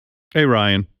Hey,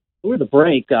 Ryan. Before the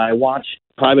break, I watched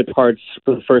Private Parts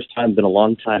for the first time. Been a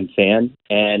long-time fan,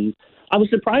 and I was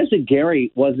surprised that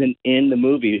Gary wasn't in the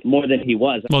movie more than he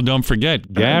was. Well, don't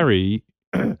forget, Gary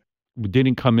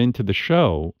didn't come into the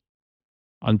show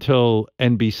until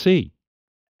NBC.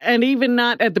 And even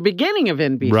not at the beginning of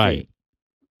NBC. Right.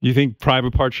 You think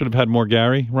Private Parts should have had more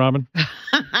Gary, Robin?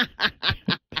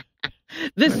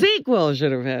 The sequel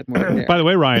should have had more Gary. By the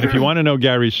way, Ryan, if you want to know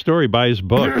Gary's story, buy his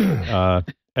book.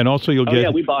 And also you'll get... Oh, yeah,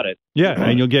 we bought it. Yeah,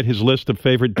 and you'll get his list of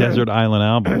favorite desert island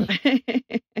albums.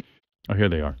 Oh, here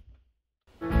they are.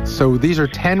 So these are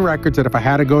 10 records that if I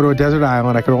had to go to a desert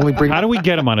island, I could only bring... How do we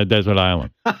get them on a desert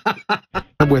island?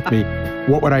 with me.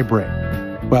 What would I bring?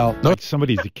 Well, no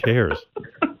somebody that cares.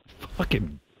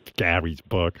 Fucking Gary's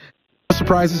book.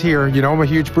 surprises here. You know I'm a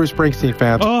huge Bruce Springsteen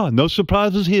fan. Oh, no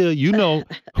surprises here. You know.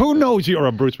 Who knows you're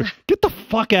a Bruce Springsteen? Get the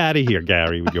fuck out of here,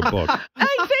 Gary, with your book.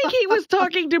 I think he was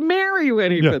talking to Mary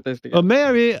when he put this together.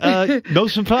 Mary, no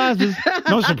surprises.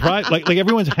 No surprise. Like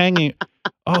everyone's hanging.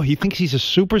 Oh, he thinks he's a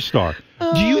superstar.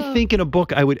 Do you think in a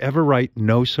book I would ever write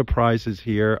no surprises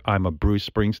here? I'm a Bruce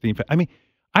Springsteen fan. I mean,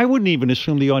 I wouldn't even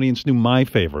assume the audience knew my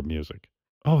favorite music.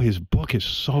 Oh, his book is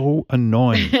so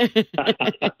annoying.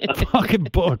 Fucking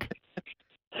book.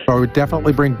 I would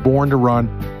definitely bring Born to Run.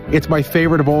 It's my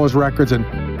favorite of all his records, and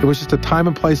it was just a time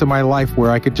and place in my life where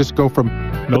I could just go from...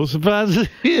 No surprises.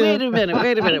 Yeah. Wait a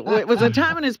minute. Was a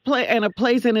time and a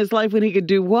place in his life when he could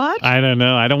do what? I don't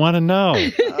know. I don't want to know.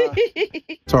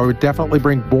 So I would definitely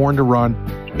bring Born to Run.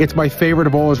 It's my favorite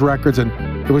of all his records, and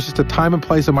it was just a time and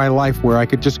place in my life where I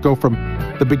could just go from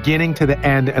the beginning to the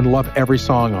end and love every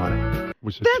song on it.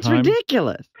 That's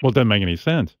ridiculous. Well, it doesn't make any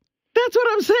sense. That's what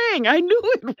I'm saying. I knew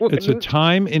it would. It's a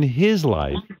time in his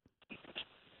life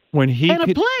when he and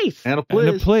a place. And a place.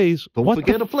 And a place. Don't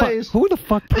forget a place. Who the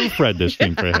fuck proofread this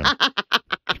thing for him?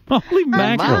 Holy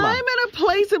mackerel. A time and a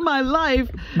place in my life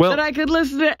that I could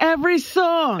listen to every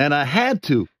song. And I had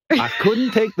to. I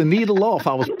couldn't take the needle off.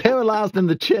 I was paralyzed in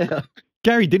the chair.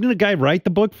 Gary, didn't a guy write the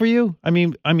book for you? I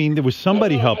mean, there was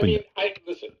somebody helping you.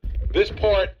 Listen, this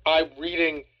part I'm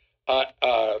reading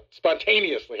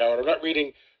spontaneously, Howard. I'm not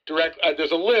reading direct.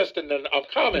 There's a list, and then I'm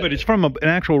commenting. But it's from an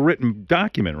actual written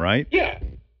document, right? Yeah.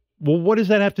 Well, what does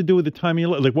that have to do with the time of your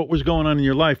life? Like, what was going on in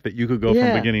your life that you could go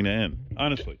from beginning to end?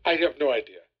 Honestly. I have no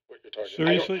idea what you're talking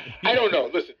Seriously? about. I don't know.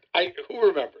 Listen, who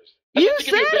remembers? You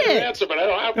said it. Answer, but I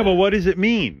don't have one. But what does it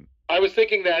mean? I was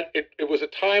thinking that it was a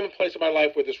time and place in my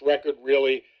life where this record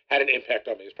really had an impact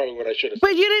on me. It's probably what I should have said.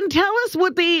 But you didn't tell us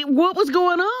what was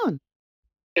going on.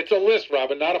 It's a list,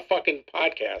 Robin, not a fucking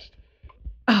podcast.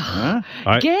 Huh?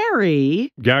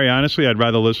 Gary, honestly, I'd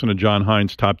rather listen to John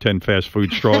Hines' top 10 fast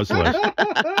food straws list.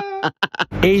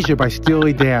 Asia by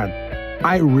Steely Dan.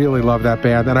 I really love that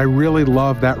band, and I really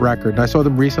love that record. And I saw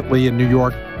them recently in New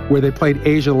York where they played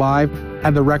Asia live,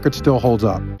 and the record still holds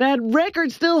up. That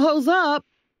record still holds up.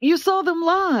 You saw them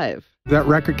live. That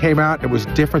record came out. It was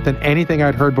different than anything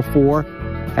I'd heard before.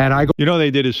 And I go... You know,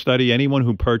 they did a study. Anyone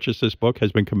who purchased this book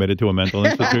has been committed to a mental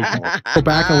institution. Go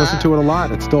back and listen to it a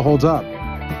lot. It still holds up.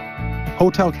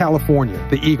 Hotel California,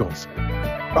 the Eagles.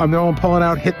 I know I'm pulling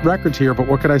out hit records here, but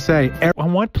what could I say?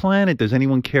 On what planet does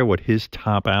anyone care what his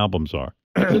top albums are?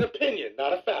 It's an opinion,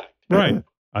 not a fact. Right.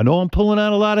 I know I'm pulling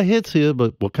out a lot of hits here,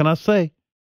 but what can I say?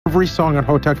 Every song on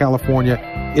Hotel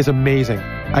California is amazing.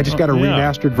 I just got a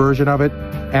remastered version of it,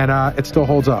 and it still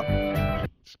holds up.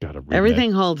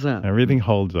 Everything holds up. Everything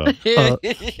holds up.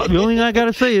 The only thing I got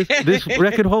to say is this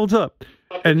record holds up.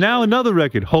 And now another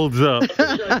record holds up.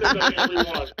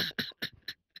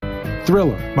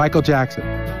 Thriller, Michael Jackson.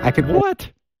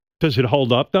 What? Does it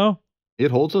hold up, though?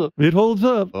 It holds up. It holds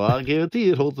up. Oh, I guarantee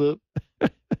it holds up.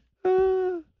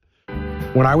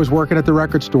 When I was working at the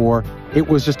record store, it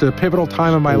was just a pivotal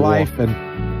time in my life,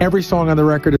 and every song on the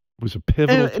record was a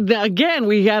pivotal. Again,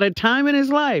 we had a time in his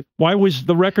life. Why was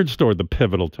the record store the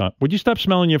pivotal time? Would you stop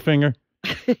smelling your finger?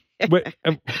 Would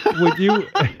you?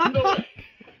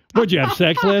 Would you have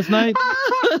sex last night?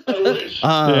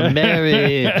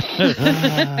 Mary.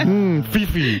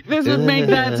 Fifi. This would make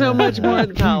that so much more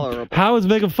intolerable. Howard's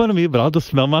making fun of me, but I'll just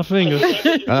smell my finger.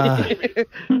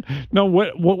 No,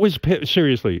 what was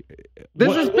seriously?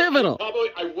 This is pivotal.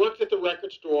 I worked at the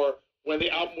record store when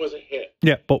the album was a hit.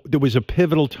 Yeah, but there was a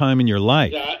pivotal time in your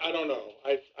life. Yeah, I don't know.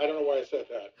 I don't know why I said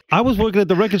that. I was working at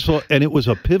the record store, and it was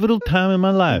a pivotal time in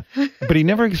my life. But he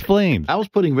never explained. I was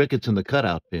putting records in the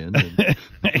cutout bin.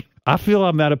 I feel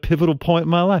I'm at a pivotal point in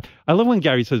my life. I love when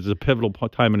Gary says it's a pivotal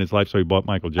time in his life, so he bought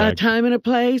Michael Jackson. A time and a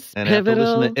place, and pivotal. I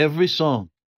have to listen to every song.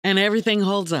 And everything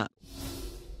holds up.